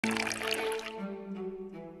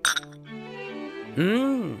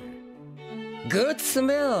Good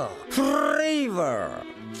smell. Flavor.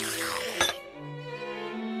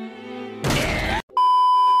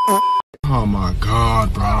 Oh my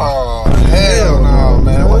god, bro. Oh, hell no,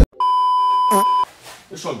 man.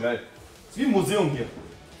 Ist schon geil. Ist wie ein Museum hier.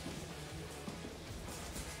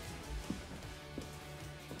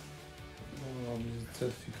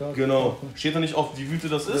 Zertifikat. Genau. Steht da nicht auf, wie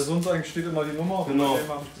wütend das ist? Sonst eigentlich steht immer die Nummer. Genau. Von dem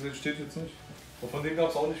habe ich gesehen, steht jetzt nicht. Und von denen gab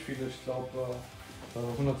es auch nicht viele. Ich glaube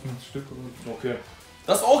 150 Stück oder so. Okay.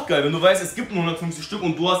 Das ist auch geil, wenn du weißt, es gibt nur 150 Stück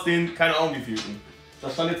und du hast den, keine Ahnung wie vielten.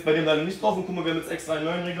 Das stand jetzt bei dem leider nicht drauf und guck mal, wir haben jetzt extra einen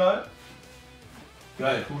neuen Regal.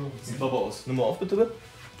 Geil. Cool. Sieht clever aus. Nimm mal auf bitte. Schon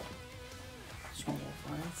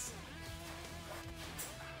auf 1.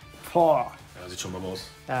 Boah. Ja, sieht schon mal aus.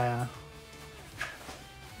 Ja, ja.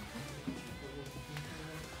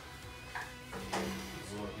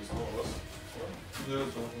 So, hier ist noch was.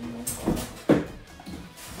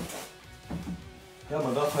 Ja,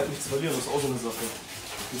 man darf halt nichts verlieren, das ist auch so eine Sache.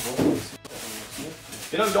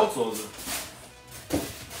 Den habe ich auch zu Hause.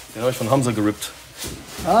 Den habe ich von Hamza gerippt.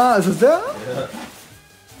 Ah, ist es der? Ja.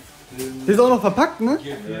 Der ist auch noch verpackt, ne?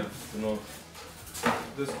 Ja, genau.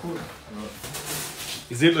 Das ist cool. Ja.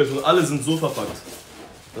 Ihr seht euch, und alle sind so verpackt.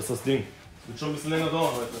 Das ist das Ding. Das wird schon ein bisschen länger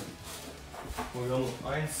dauern heute. Und wir haben noch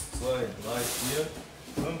 1, 2, 3,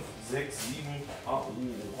 4, 5, 6, 7, 8.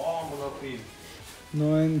 Oh, Monaco.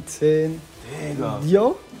 9, 10. Digga. Die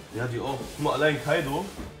auch? Ja, die auch. Guck mal, allein Kaido.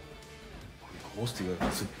 Wie groß, Digga.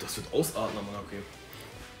 Das wird ausatmen, Mann, okay.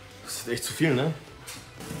 Das ist echt zu viel, ne?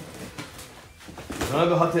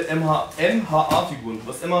 Dann hat der MHA-Figuren.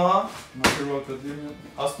 Was ist MHA?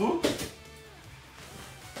 Hast du?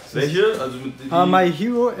 Welche? Also mit die, My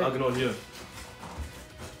Hero. Ah, genau, hier.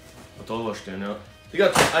 Hat auch was stehen, ja. Digga,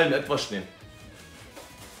 hat von allen etwas stehen.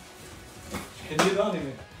 Ich kenne jeden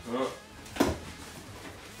Anime. Ja.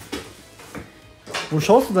 Wo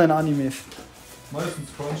schaust du deine Animes? Meistens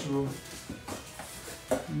Crunchyroll.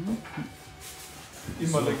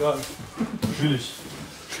 Immer legal. Natürlich.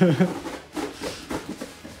 So,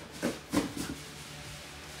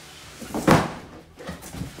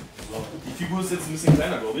 die Figur ist jetzt ein bisschen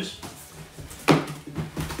kleiner, glaube ich. Das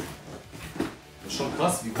ist schon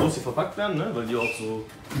krass, wie groß die verpackt werden, ne? Weil die auch so.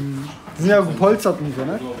 Die sind ja gepolstert und so,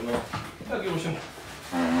 ne? Genau, genau. Ja, geh ruhig hin.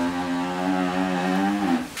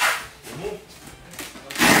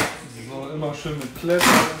 So, immer schön mit Klettern.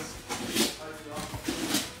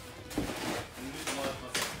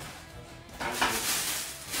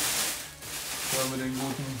 Ja, mit den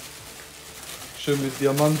guten. Schön mit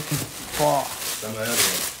Diamanten. Boah. Dann mal her,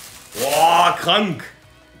 Digga. Boah, krank!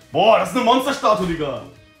 Boah, das ist eine Monsterstatue, Digga!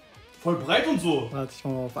 Voll breit und so. Warte, ich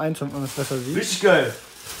mach mal auf 1, damit man das besser sieht. Richtig geil.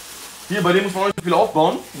 Hier, bei dem muss man auch nicht viel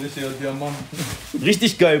aufbauen. Richtiger Diamanten.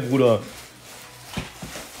 Richtig geil, Bruder.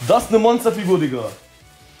 Das ist eine Monsterfigur, Digga.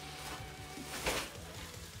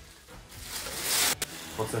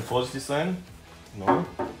 Trotzdem vorsichtig sein. Genau.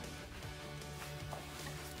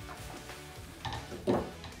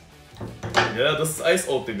 Ja, das ist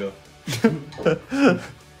Eis-Out, Digga.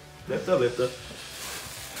 Bleibt da, bleibt da.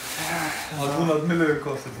 Hat 100 Mille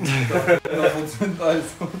gekostet. 100% Eis.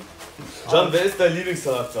 Can, wer ist dein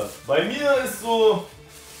Lieblingscharakter? Bei mir ist so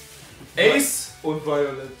Ace und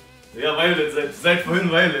Violet. Ja, Violet, seit vorhin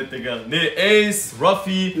Violet, Digga. Ne, Ace,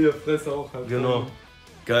 Ruffy. Die Fresse auch halt. Genau.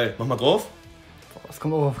 Geil. Mach mal drauf. Das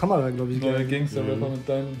kommt auch auf Kamera, glaube ich. Neuer Gangster-Rapper mit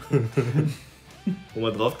deinem. Guck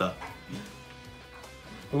mal drauf da.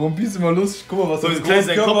 One Piece immer lustig. Guck mal, was So, wie klein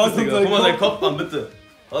sein Kopf ist, Digga. Guck mal seinen Kopf an, bitte.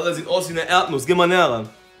 Oh, der sieht aus wie eine Erdnuss. Geh mal näher ran.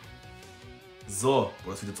 So.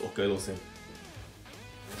 Boah, das wird jetzt auch geil aussehen.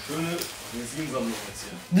 Schöne Resin-Sammlung jetzt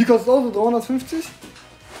hier. Die kostet auch so 350?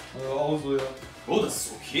 Ja, auch so, ja. Oh, das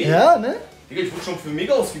ist okay. Ja, ne? Digga, ich wurde schon für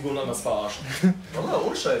Mega-Ausfiguren anders verarschen. Warte,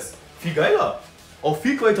 ohne Scheiß. Viel geiler. Auch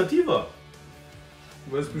viel qualitativer.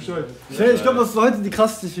 Du weißt Bescheid. Ich glaube, das ist heute die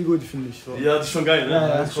krasseste Figur, die finde ich. So. Ja, das ist schon geil, ne?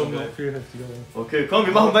 Ja, das ist schon geil. Viel heftiger. Okay, komm,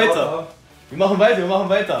 wir machen weiter. Wir machen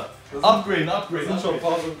weiter. Upgrade. Das sind schon ein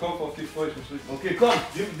paar so im Kopf, auf die freue ich mich richtig. Okay, komm.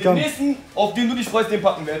 Den nächsten, auf den du dich freust, den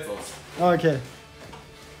packen wir jetzt aus. Ah, okay.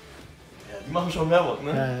 Ja, die machen schon mehr Bock,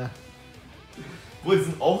 ne? Ja, ja. Obwohl, die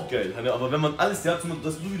sind auch geil. Aber wenn man alles, ja, das ist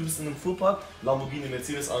so wie du bist in einem Fuhrpark, Lamborghini,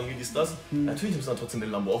 Mercedes, AMG, dies, das. Natürlich nimmst du dann trotzdem den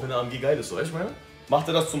Lambo, auch wenn der AMG geil ist, so, weißt du, meine? Macht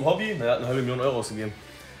er das zum Hobby? Na, er hat eine halbe Million Euro ausgegeben.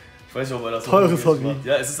 Ich weiß nicht, ob er das teures Hobby. macht.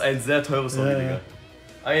 Ja, es ist ein sehr teures Hobby, Ja, Digga.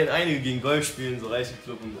 Einige gegen Golf spielen, so reiche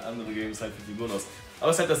Club und andere geben es halt für Figuren aus.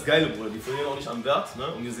 Aber es ist halt das Geile, Bruder, die verlieren auch nicht am Wert, ne?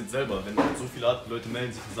 Und ihr seht selber, wenn halt so viele Leute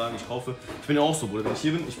melden sich und sagen, ich kaufe. Ich bin ja auch so, Bruder, wenn ich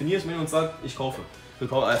hier bin, ich bin hier und sage, ich kaufe. Ich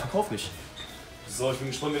verkauf nicht. So, ich bin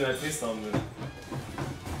gespannt, wen er als nächstes haben will.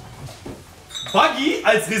 Buggy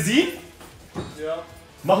als Regie? Ja.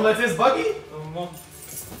 Machen wir als erstes Buggy? Machen.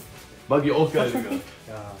 Buggy auch geil, Digga.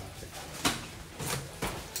 Ja.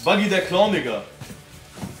 Buggy der Clown, Digga.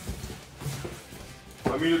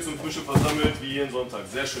 Familie zum Frühstück versammelt wie jeden Sonntag.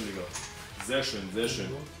 Sehr schön, Digga. Sehr schön, sehr schön.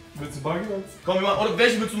 Willst du Buggy als? Komm, wir machen. Oder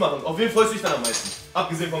welche willst du machen? Auf wen freust du dich dann am meisten?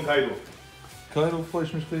 Abgesehen von Kaido. Kaido freue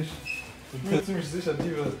ich mich richtig. Ich bin mir ziemlich sicher,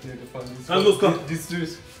 die wird dir gefallen. Dann los, komm. Die ist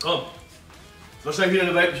süß. Komm. Ist wahrscheinlich wieder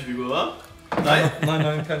eine weibliche Figur, oder? Nein?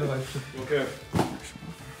 Nein, keine weibliche. Okay.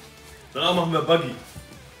 Danach machen wir Buggy.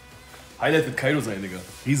 Highlight wird Kaido sein, Digga.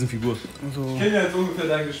 Riesenfigur. So. Ich kenne ja jetzt ungefähr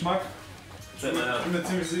deinen Geschmack. Ja. Ich bin mir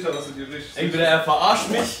ziemlich sicher, dass du die richtig. Entweder er verarscht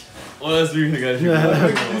mich oder es ist wirklich eine geile Figur. Ja.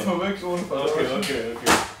 Diesmal wirklich ohne Verarschen. Okay.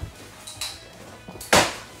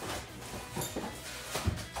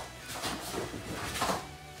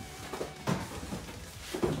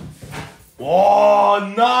 Boah,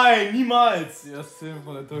 nein, niemals. Die erste Szene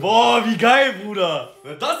von der Türkei. Boah, wie geil, Bruder.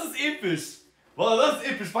 Das ist episch. Boah, das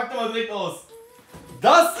ist episch. Pack da mal direkt aus.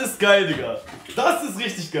 Das ist geil, Digga. Das ist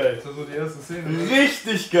richtig geil. Das ist so die erste Szene.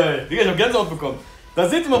 Richtig geil. Digga, ich hab Gänsehaut bekommen. Da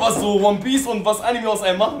seht ihr mal, was so One Piece und was Anime aus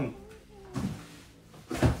einem machen.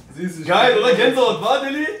 Siehst du, Geil, oder? Gänsehaut, war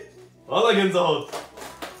Dilly? Oder Gänsehaut?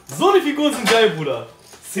 So eine Figuren sind geil, Bruder.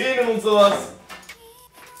 Szenen und sowas.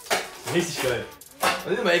 Richtig geil.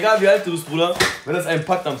 Das ist immer egal, wie alt du bist, Bruder. Wenn das einen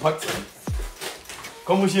packt, dann packt's einen.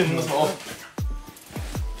 Komm ruhig hier, nimm das mal auf.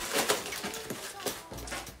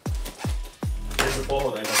 Diese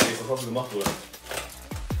Vorhaut einfach, was hast du gemacht, Bruder?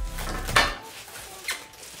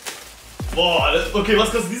 Boah, okay,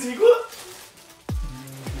 was kostet diese Figur?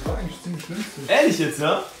 Die war eigentlich ziemlich günstig. Ehrlich jetzt,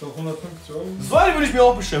 ja? So 150 Euro. So eine würde ich mir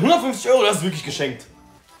auch bestellen. 150 Euro, das ist wirklich geschenkt.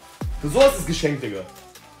 Für sowas ist geschenkt, Digga.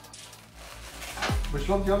 Aber ich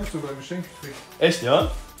glaube, die habe ich sogar geschenkt gekriegt. Echt, ja?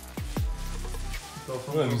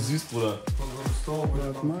 Von Ja, wie süß, Bruder. so einem Store.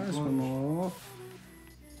 Warte mal, ich bin mal.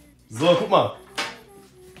 So, guck mal.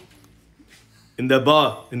 In der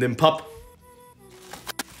Bar, in dem Pub.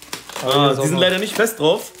 Ah, die sind leider nicht fest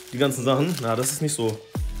drauf, die ganzen Sachen. Na, das ist nicht so.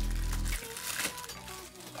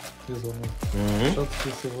 Hier so Mhm. eine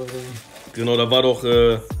Schatzkiste oder so. Genau, da war doch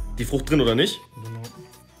die Frucht drin, oder nicht? Genau.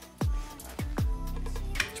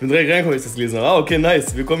 Ich bin direkt reingekommen, als ich das gelesen habe. Ah, okay,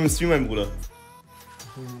 nice. Willkommen im Stream, mein Bruder.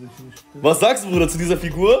 Was sagst du, Bruder, zu dieser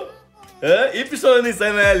Figur? Episch oder nicht?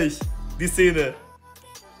 Sei mal ehrlich. Die Szene.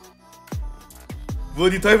 Wo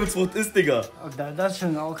die Teufelsfrucht ist, Digga. Oh, das ist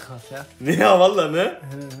schon auch krass, ja. Ja, Wallah, ne?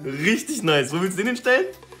 Richtig nice. Wo willst du den hinstellen?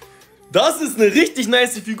 Das ist eine richtig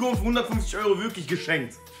nice Figur für 150 Euro wirklich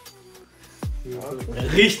geschenkt.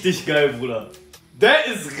 Richtig geil, Bruder. Der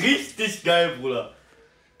ist richtig geil, Bruder.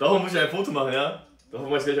 Darum muss ich ein Foto machen, ja? Darum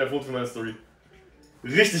mache ich gleich ein Foto für meine Story.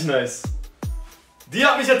 Richtig nice. Die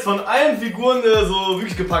hat mich jetzt von allen Figuren so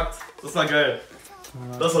wirklich gepackt. Das war geil.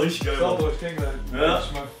 Das war richtig geil. Schaut Mann. euch kennengelernt. Ja.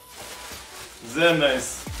 Sehr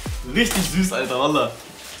nice. Richtig süß, Alter, Wallah.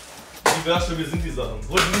 Wie wertstabil sind die Sachen?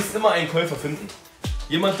 Bro, du musst immer einen Käufer finden.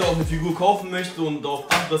 Jemand, der auch eine Figur kaufen möchte und darauf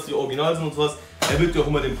achtet, dass die original sind und sowas, der wird dir auch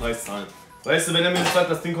immer den Preis zahlen. Weißt du, wenn er mir sagt,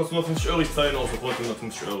 das Ding kostet 150 Euro, ich zahle ihn auch sofort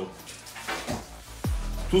 150 Euro.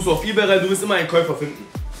 Tust du auf eBay rein, du wirst immer einen Käufer finden.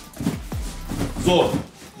 So,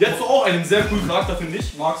 jetzt so auch einen sehr coolen Charakter, finde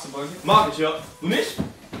ich. Magst du Buggy? Mag ich, ja. Du nicht?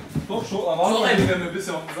 Doch schon, aber So so ein- mir ein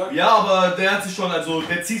bisschen auf den Sack. Ja, aber der hat sich schon, also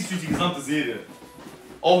der zieht sich durch die gesamte Serie.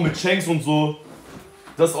 Auch mit Shanks und so.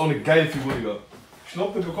 Das ist auch eine geile Figur, Digga. Ich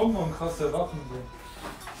glaube, der bekommt noch einen krassen Waffen.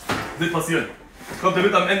 So. Wird passieren. Ich glaube, der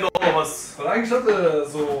wird am Ende auch noch was. Weil eigentlich hat er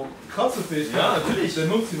so krasse Fähigkeiten. Ja, natürlich. Der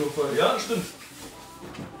nutzt die nur voll. Ja, stimmt.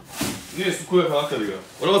 Nee, ist ein cooler Charakter, Digga.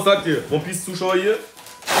 Oder was sagt ihr? One Piece Zuschauer hier?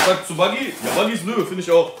 Was sagt zu Buggy? Ja, Buggy ist Löwe, finde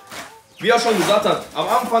ich auch. Wie er schon gesagt hat, am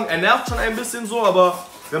Anfang, er nervt schon ein bisschen so, aber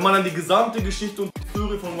wenn man dann die gesamte Geschichte und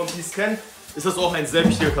Story von One Piece kennt, ist das auch ein sehr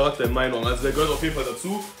wichtiger Charakter in meinen Augen. Also der gehört auf jeden Fall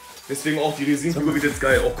dazu. Deswegen auch die Resin-Figur wird jetzt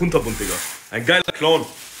geil. Auch kunterbunt, Digga. Ein geiler Clown.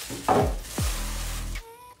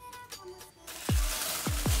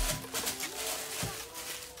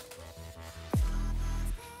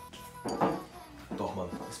 Doch, Mann.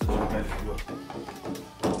 Das wird auch eine geile Figur.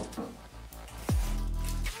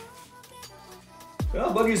 Ja,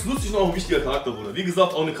 Buggy ist lustig und auch ein wichtiger Charakter, Bruder. Wie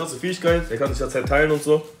gesagt, auch eine krasse Fähigkeit. Der kann sich das halt teilen und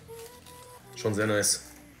so. Schon sehr nice.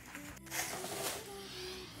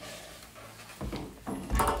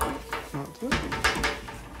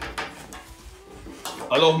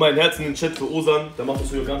 Alle auch mein Herz in den Chat für Osan. Der macht das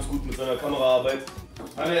hier ganz gut mit seiner Kameraarbeit.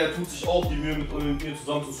 Er tut sich auch die Mühe, mit mir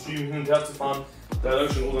zusammen zu streamen, hin und her zu fahren. Daher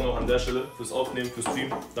danke schön Osan auch an der Stelle fürs Aufnehmen, fürs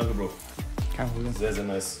Streamen. Danke, Bro. Kein Problem. Sehr, sehr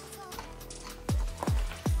nice.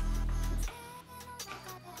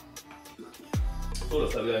 So,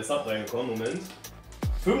 das hat wieder ein Sub reingekommen. Moment.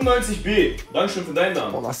 95B. Dankeschön für deinen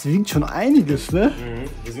Namen. Boah, das wiegt schon einiges, ne?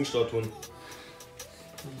 Resin-Statuen.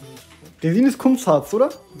 Resin ist Kunstharz, oder?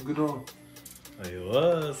 Genau.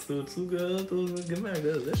 Ja, hast du zugehört und gemerkt,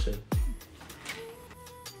 ja, sehr schön.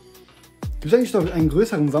 Gibt es eigentlich noch einen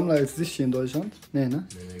größeren Sammler als dich hier in Deutschland? Nee, ne?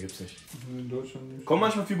 Nee, gibt's nicht. In Deutschland nicht. Kommen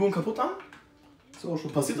manchmal Figuren kaputt an? Ist auch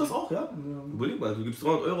schon Passiert das auch, ja? Überleg mal, du gibst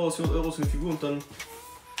 300 Euro aus, 400 Euro für eine Figur und dann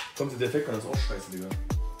kommt der Defekt an, das ist auch scheiße, Digga.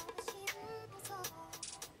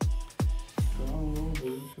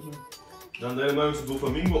 Dann deine Meinung zu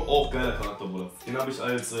Doflamingo, auch geiler Charakter, Bruder. Den habe ich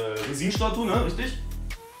als Resin-Statue, ne? Richtig?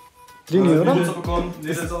 Den hier, oder? Bekommen. Nee,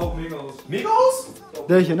 das ist auch mega aus. Mega aus?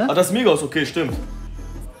 Der hier, ne? Ah, das ist mega aus, okay, stimmt.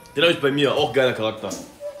 Den habe ich bei mir, auch geiler Charakter.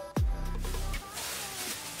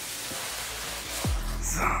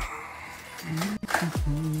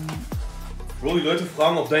 Bro, die Leute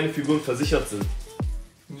fragen, ob deine Figuren versichert sind.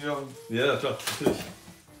 Ja. Ja, klar, natürlich.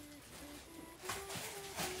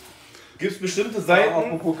 Gibt es bestimmte Seiten?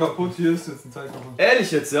 Apropos kaputt, hier ist jetzt ein Teil kaputt.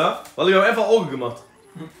 Ehrlich jetzt, ja? Weil ich habe einfach Auge gemacht.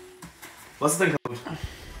 Was ist denn kaputt?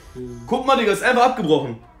 Guck mal, Digga, ist einfach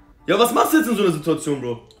abgebrochen. Ja, was machst du jetzt in so einer Situation,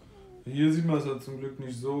 Bro? Hier sieht man es halt zum Glück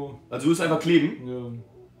nicht so. Also du wirst einfach kleben? Ja.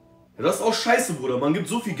 Ja, das ist auch scheiße, Bruder. Man gibt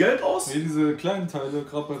so viel Geld aus. Nee, diese kleinen Teile,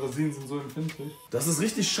 gerade bei Resin, sind so empfindlich. Das ist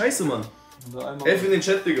richtig scheiße, Mann. Und da einmal 11 in den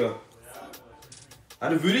Chat, Digga.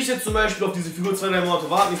 Also würde ich jetzt zum Beispiel auf diese Figur 2-3 Monate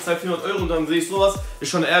warten, ich zahle 400 Euro und dann sehe ich sowas, ist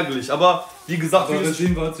schon ärgerlich. Aber wie gesagt, bei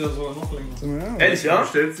Resin war es ja sogar noch länger. Ehrlich, ja? Du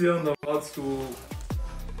bestellst hier und dann wartest du...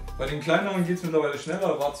 Bei den kleineren geht es mittlerweile schneller,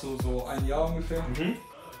 da wartest du so ein Jahr ungefähr.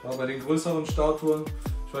 Aber bei den größeren Statuen,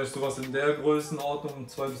 ich weiß sowas in der Größenordnung,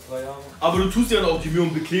 2 bis 3 Jahre. Aber du tust dir dann auch die Mühe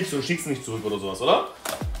und beklebst und schickst nicht zurück oder sowas, oder?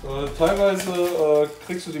 Teilweise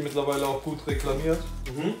kriegst du die mittlerweile auch gut reklamiert.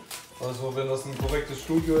 Also wenn das ein korrektes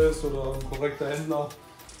Studio ist oder ein korrekter Händler,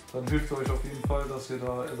 dann hilft euch auf jeden Fall, dass ihr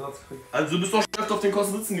da Ersatz kriegt. Also du bist doch schon öfter auf den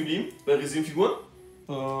Kosten sitzen geblieben, bei Resin-Figuren?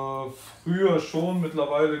 Früher schon,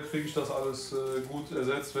 mittlerweile kriege ich das alles gut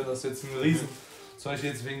ersetzt, wenn das jetzt ein Riesen... Zum Beispiel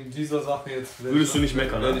jetzt wegen dieser Sache jetzt... Würdest du nicht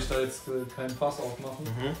meckern, werde ne? ich da jetzt keinen Fass aufmachen.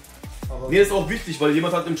 Aber Nee, ist auch wichtig, weil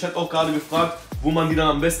jemand hat im Chat auch gerade gefragt, wo man die dann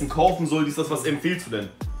am besten kaufen soll. Ist das, was empfiehlst du denn?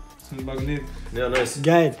 das ist ein Magnet. Ja, nice.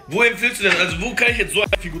 Geil. Wo empfiehlst du denn? Also wo kann ich jetzt so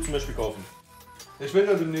eine Figur zum Beispiel kaufen? Ich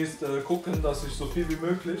werde ja demnächst gucken, dass ich so viel wie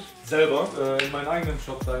möglich Selber? in meinen eigenen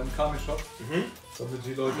Shop, da im Kami-Shop, damit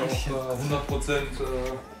die Leute auch 100%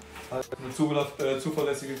 halt eine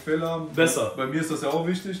zuverlässige Quelle haben. Besser. Bei mir ist das ja auch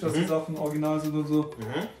wichtig, dass die Sachen original sind und so.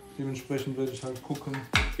 Dementsprechend werde ich halt gucken.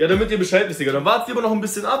 Ja, damit ihr Bescheid wisst, Digga. Dann wartet ihr aber noch ein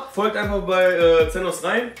bisschen ab. Folgt einfach bei Zenos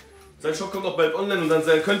rein. Sein Shop kommt auch bald online und dann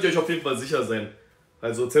könnt ihr euch auf jeden Fall sicher sein.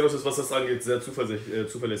 Also Zenos ist, was das angeht, sehr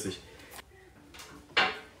zuverlässig.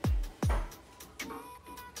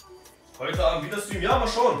 Heute Abend wieder Stream? Ja, mal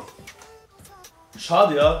schauen.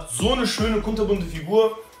 Schade, ja. So eine schöne, kunterbunte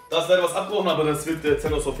Figur. Da ist leider was abgebrochen, aber das wird der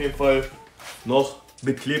Zenos auf jeden Fall noch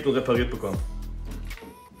beklebt und repariert bekommen.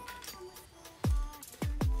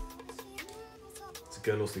 Sieht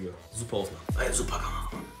geil aus, Digga. Super Aufnahme. Eine super Kamera.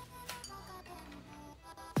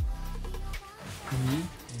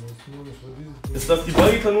 Ist das die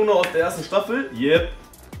Buggy-Kanone aus der ersten Staffel? Yep.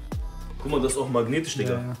 Guck mal, das ist auch magnetisch,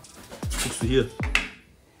 Digga. Ja. Guckst du hier.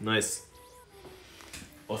 Nice.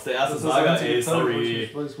 Aus der ersten Das ist das Saga, einzige ey, Teil, wo sorry. Ich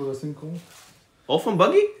nicht weiß, wo das hinkommt. Auch vom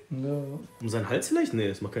Buggy? Ja. Um seinen Hals vielleicht? Nee,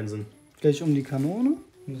 das macht keinen Sinn. Gleich um die Kanone?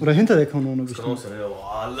 Oder hinter der Kanone Das kann auch bestimmt. sein, ja.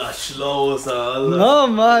 Boah, Allah, schlau ist er, Allah.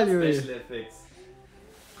 Normal, Junge. Special Effects.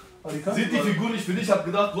 Aber die kannst Sieht du die mal- Figur nicht für dich? Ich hab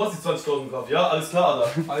gedacht, du hast die 20.000 Kraft. Ja, alles klar,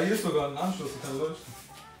 Alter. hier ist sogar ein Anschluss, die kann leuchten.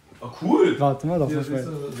 Ah, cool. Warte mal, doch Hier, was siehst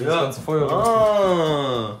rein. du, das ganze Feuer.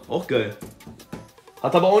 Ah, auch geil.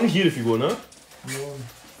 Hat aber auch nicht jede Figur, ne? Ja.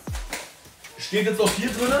 Steht jetzt auch hier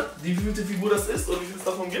drin, wie vielte Figur das ist oder wie viel es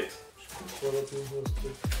davon gibt?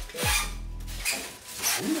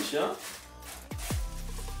 Nicht, ja?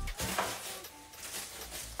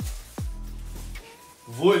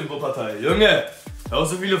 Wo in Wuppertal? Junge, hör auf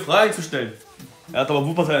so viele Fragen zu stellen. Er hat aber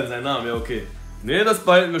Wuppertal in seinem Namen, ja okay. Ne, das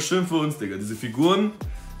behalten wir schön für uns, Digga. Diese Figuren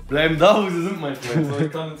bleiben da, wo sie sind, mein Freund. So,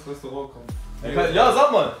 ich kann ins Restaurant kommen. Ja,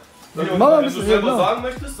 sag mal. Mach mal ein Wenn du bisschen, selber ja, sagen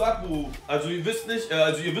möchtest, sag wo. Also ihr wisst nicht,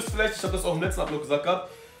 ihr wisst vielleicht, ich habe das auch im letzten Upload gesagt gehabt,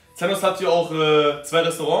 Zenos hat hier auch 2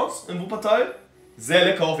 Restaurants in Wuppertal. Sehr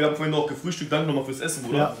lecker auch, wir haben vorhin noch gefrühstückt, danke nochmal fürs Essen,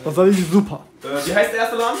 Bruder. Ja, das war wirklich super. Wie heißt der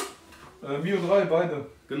erste Laden? Mio 3, beide.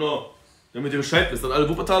 Genau. Damit ihr Bescheid wisst, an alle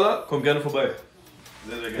Wuppertaler, kommt gerne vorbei.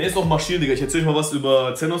 Sehr, sehr gerne. Er ist auch marschieren, Digga. Ich erzähle euch mal was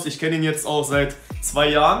über Zenos. Ich kenne ihn jetzt auch seit 2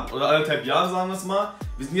 Jahren oder 1,5 Jahren, sagen wir es mal.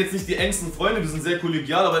 Wir sind jetzt nicht die engsten Freunde, wir sind sehr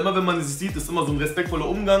kollegial, aber immer wenn man sich sieht, ist immer so ein respektvoller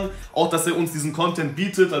Umgang. Auch, dass er uns diesen Content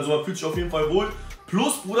bietet, also man fühlt sich auf jeden Fall wohl.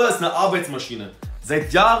 Plus, Bruder, ist eine Arbeitsmaschine.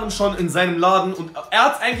 Seit Jahren schon in seinem Laden und er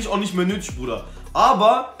hat es eigentlich auch nicht mehr nötig, Bruder.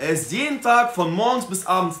 aber er ist jeden Tag von morgens bis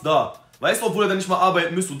abends da. Weißt du, obwohl er dann nicht mal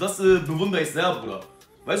arbeiten müsste. Und das bewundere ich sehr, Bruder.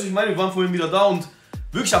 Weißt du, ich meine, wir waren vorhin wieder da und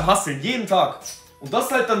wirklich am Hustlen, jeden Tag. Und das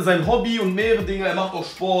ist halt dann sein Hobby und mehrere Dinge. Er macht auch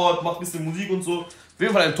Sport, macht ein bisschen Musik und so. Auf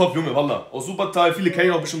jeden Fall ein Top-Junge, Wallah. Aus Wuppertal, viele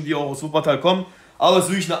kennen auch bestimmt, die auch aus Wuppertal kommen. Aber es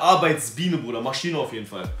ist wirklich eine Arbeitsbiene, Bruder. Maschine auf jeden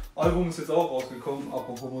Fall. Album ist jetzt auch rausgekommen,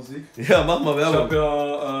 apropos Musik. Ja, mach mal Werbung. Ich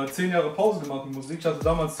habe ja 10 Jahre Pause gemacht mit Musik. Ich hatte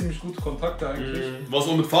damals ziemlich gute Kontakte eigentlich. Warst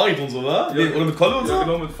du auch mit Farid und so, wa? Ja, oder mit Kolle und so? Ja,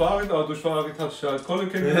 genau, mit Farid. Aber durch Farid hatte ich halt Kolle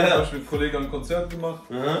kennengelernt. Ja. Habe ich mit Kollegen ein Konzert gemacht.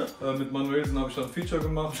 Mit Manuelsen habe ich dann ein Feature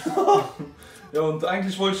gemacht. Ja, und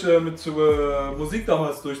eigentlich wollte ich mit Musik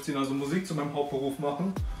damals durchziehen, also Musik zu meinem Hauptberuf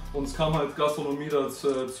machen. Und es kam halt Gastronomie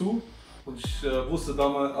dazu. Und ich wusste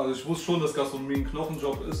damals, also ich wusste schon, dass Gastronomie ein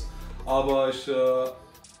Knochenjob ist, aber ich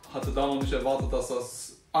hatte da noch nicht erwartet, dass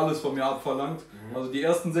das alles von mir abverlangt. Also die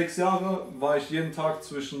ersten 6 Jahre war ich jeden Tag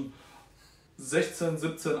zwischen 16,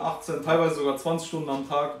 17, 18, teilweise sogar 20 Stunden am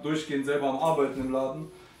Tag durchgehend selber am Arbeiten im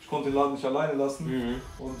Laden. Ich konnte den Laden nicht alleine lassen.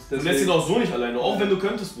 Und Du lässt ihn auch so nicht alleine, auch wenn du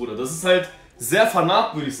könntest, Bruder. Das ist halt sehr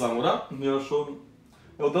fanat, würde ich sagen, oder? Ja, schon.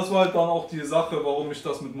 Ja, und das war halt dann auch die Sache, warum ich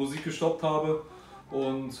das mit Musik gestoppt habe.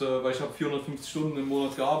 Und weil ich habe 450 Stunden im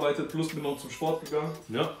Monat gearbeitet, plus bin noch zum Sport gegangen.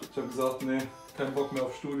 Ja. Ich habe gesagt, nee, kein Bock mehr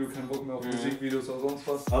auf Studio, kein Bock mehr auf Musikvideos oder sonst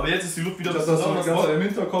was. Aber jetzt ist die Luft wieder Ich hatte das so die ganze Zeit im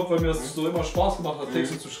Hinterkopf, weil mir das so immer Spaß gemacht hat,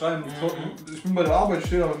 Texte zu schreiben. Ich bin bei der Arbeit,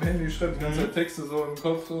 stehe da mit dem Handy, ich schreibe die ganze Zeit Texte so im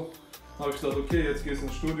Kopf. So. Dann habe ich gesagt, okay, jetzt gehst du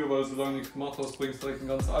ins Studio, weil du so lange nichts gemacht hast, bringst direkt ein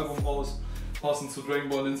ganzes Album raus. Passend zu Dragon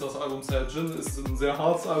Ball nennst das Album Saiyajin, ist ein sehr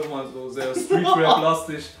hartes Album, also sehr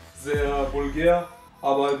Street-Rap-lastig, sehr vulgär.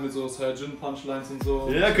 Aber halt mit so Saiyajin-Punchlines und so.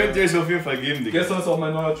 Ja, könnt ihr euch auf jeden Fall geben, Digga. Gestern ist auch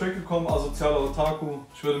mein neuer Track gekommen, Asozialer Otaku.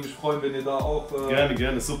 Ich würde mich freuen, wenn ihr da auch... Gerne,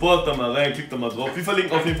 gerne. Support da mal rein, klickt da mal drauf. Wir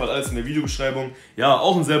verlinken auf jeden Fall alles in der Videobeschreibung. Ja,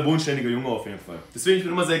 auch ein sehr bodenständiger Junge auf jeden Fall. Deswegen, ich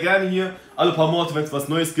bin immer sehr gerne hier. Alle paar Monate, wenn es was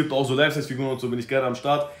Neues gibt, auch so Lifestyle-Figuren und so, bin ich gerne am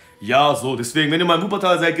Start. Ja, so, deswegen, wenn ihr mal in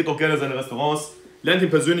Wuppertal seid, geht auch gerne in seine Restaurants. Lernt ihn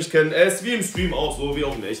persönlich kennen. Er ist wie im Stream auch so, wie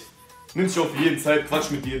auch in echt. Nimmt sich auch für jeden Zeit, quatscht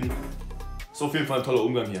mit jedem. Ist auf jeden Fall ein toller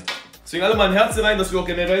Umgang hier. Deswegen alle mal ein Herz hier rein, dass wir auch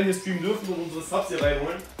generell hier streamen dürfen und unsere Subs hier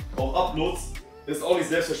reinholen. Auch Uploads. Ist auch nicht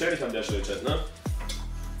selbstverständlich an der Stelle, Chat, ne?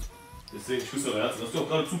 Deswegen, ich küsse eure Herzen. Dass ihr auch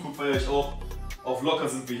gerade zuguckt, feiere ich auch. Auf locker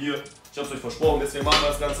sind wir hier. Ich hab's euch versprochen, deswegen machen wir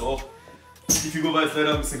das Ganze auch. Die Figur war jetzt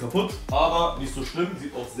leider ein bisschen kaputt, aber nicht so schlimm.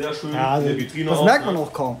 Sieht auch sehr schön Ja, in der Vitrine aus. das merkt man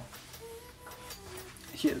auch kaum.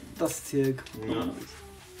 Hier, das ist hier. Ja.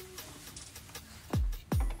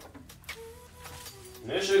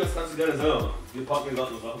 Ne, schön, das kannst du gerne selber machen. Wir packen hier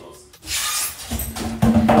gerade noch Sachen aus.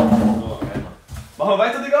 So, geil. Machen wir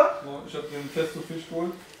weiter, Digga? Ja, ich hab mir einen Testo-Fisch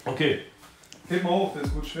geholt. Okay. Heb mal hoch, der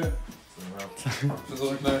ist gut schwer. Für so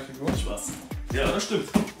eine kleine Figur. Spaß. Ja, das stimmt.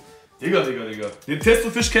 Digga. Den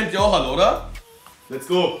Testo-Fisch kennt ihr auch alle, oder? Let's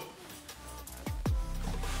go.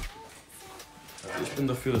 Also ich bin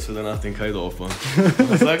dafür, dass wir danach den Kaido aufbauen.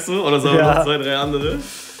 Was sagst du? Oder sollen wir noch 2, 3 andere?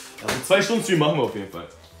 Also 2 Stunden Stream machen wir auf jeden Fall.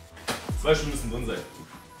 2 Stunden müssen drin sein.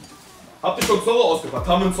 Habt ihr schon Zorro ausgepackt?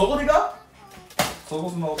 Haben wir einen Zorro, Digga? Zorro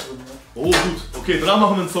sind auch drin, ja. Oh gut, okay, danach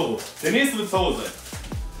machen wir einen Zorro. Der nächste wird Zorro sein.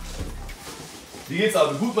 Wie geht's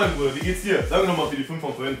aber? Gut, mein Bruder, wie geht's dir? Sag mir nochmal für die 5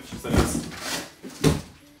 von vorhin. Ich muss dein Netz.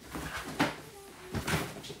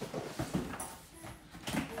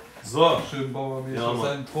 So. Schön bauermäßig. Ja, Mann.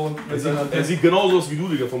 Seinen Thron. Er sieht genauso aus wie du,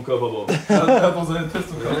 Digga, vom Körperbau. Er hat einfach seinen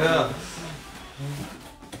Testo gehabt. Ja.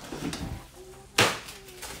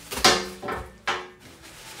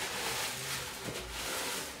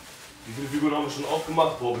 Wie viele Figuren haben wir schon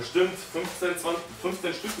aufgemacht? Boah, bestimmt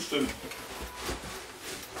 15 Stück bestimmt.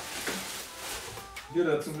 Hier,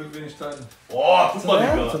 der hat zum Glück wenig Teile. Boah, guck mal,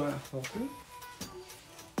 Digga.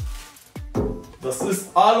 Das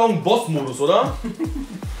ist Along Boss Modus, oder?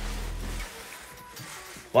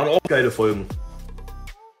 Waren auch geile Folgen.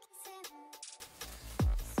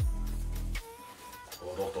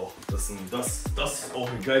 Oh, doch. Das ist auch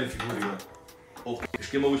eine geile Figur, Digga. Auch, ich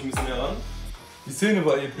geh mal ruhig ein bisschen näher ran. Die Szene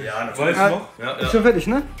war episch. Ja, natürlich. Weißt du noch? Ja. Ist schon fertig,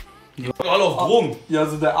 ne? Die waren alle auf Drogen. Ja,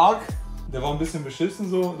 also der Arc, der war ein bisschen beschissen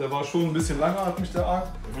so. Der war schon ein bisschen langatmig, der Arc.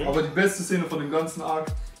 Aber die beste Szene von dem ganzen Arc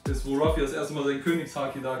ist, wo Ruffy das erste Mal seinen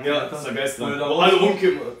Königshaki da Ja, das war geistreich. Wo Wo alle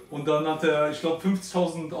rumkippen. Und dann hat er, ich glaube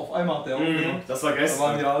 50.000 auf einmal hat der aufgenommen. Das war Da geistreich.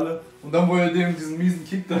 waren ja alle. Und dann, wo er dem diesen miesen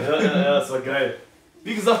Kick da. Ja, das war geil.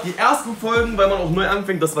 Wie gesagt, die ersten Folgen, weil man auch neu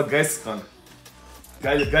anfängt, das war geisteskrank.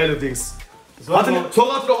 Geile Dings. Zorro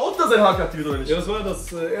hatte doch auch da sein Haken aktiviert, oder nicht? Ja, das war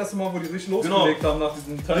das erste Mal, wo die richtig losgelegt haben nach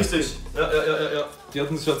diesem Teil. Richtig. Ja. Die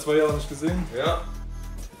hatten sich ja 2 Jahre nicht gesehen. Ja.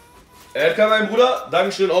 Mein Bruder,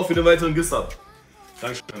 Dankeschön auch für den weiteren Gift-Up.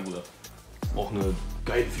 Dankeschön, mein Bruder. Auch eine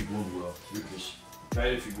geile Figur, Bruder. Wirklich.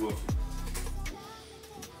 Geile Figur. Wie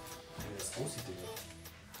das aussieht, Digga.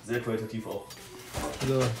 Sehr qualitativ auch.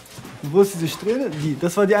 So. Wo ist diese Strähne?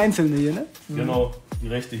 Das war die einzelne hier, ne? Genau, die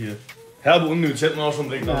rechte hier. Herbe unnötig, hätten wir auch schon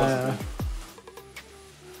direkt Ja.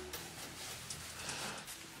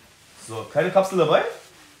 So, keine Kapsel dabei?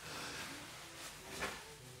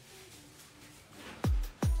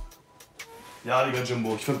 Ja, Digga,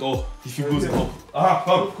 Jimbo, ich finde auch, die Figur sind auch. Aha,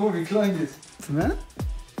 komm. Guck, wie klein die ist. Ne?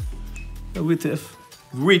 Ja, WTF.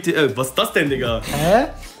 WTF, was ist das denn, Digga? Hä?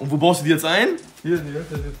 Und wo baust du die jetzt ein? Hier, die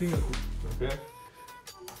hat ja den Finger gut. Okay.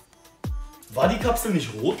 War die Kapsel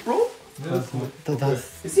nicht rot, Bro? Ja, ist gut.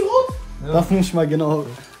 Ist sie rot? Das nicht mal genau.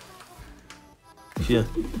 Hier.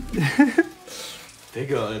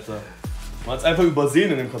 Digga, Alter. Man hat's einfach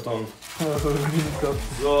übersehen in dem Karton. Ja, das hab ich nicht gehabt.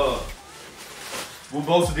 So. Wo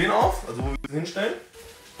baust du den auf? Also wo wir den hinstellen?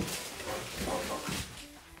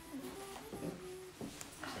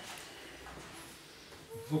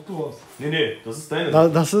 Such du aus. Nee, das ist deine.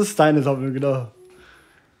 Das ist deine Sammlung, genau.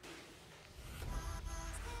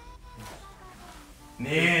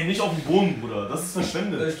 Nee, nicht auf den Boden, Bruder. Das ist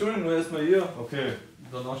verschwendet. Entschuldigung, nur erstmal hier. Okay,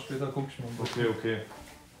 Danach später guck ich mal. okay.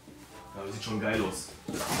 Ja, das sieht schon geil aus.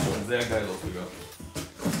 Das sieht schon sehr geil aus, Digga.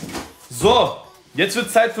 So, jetzt wird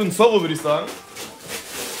Zeit für einen Zorro, würde ich sagen.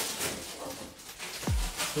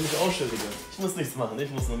 Will ich ausstellen, Digga. Ich muss nichts machen, ich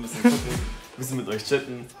muss nur ein bisschen gucken, ein bisschen mit euch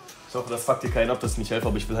chatten. Ich hoffe, das fuckt dir keinen ab, dass ich nicht helfe,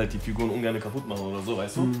 aber ich will halt die Figuren ungern kaputt machen oder so,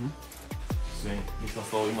 weißt du? Deswegen, nicht, dass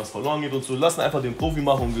da irgendwas verloren geht und so. Lassen einfach den Profi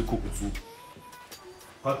machen und wir gucken zu.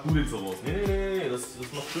 Pack du den so raus. Nee, das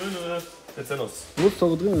macht schön Rezenos. Wo ist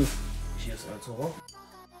Zorro drin ist? Hier ist ein Zorro.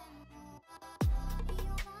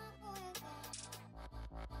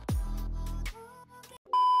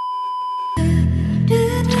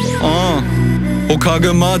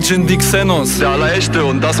 Okage Majin die Xenos. Der Allerechte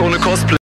und das ohne Cosplay.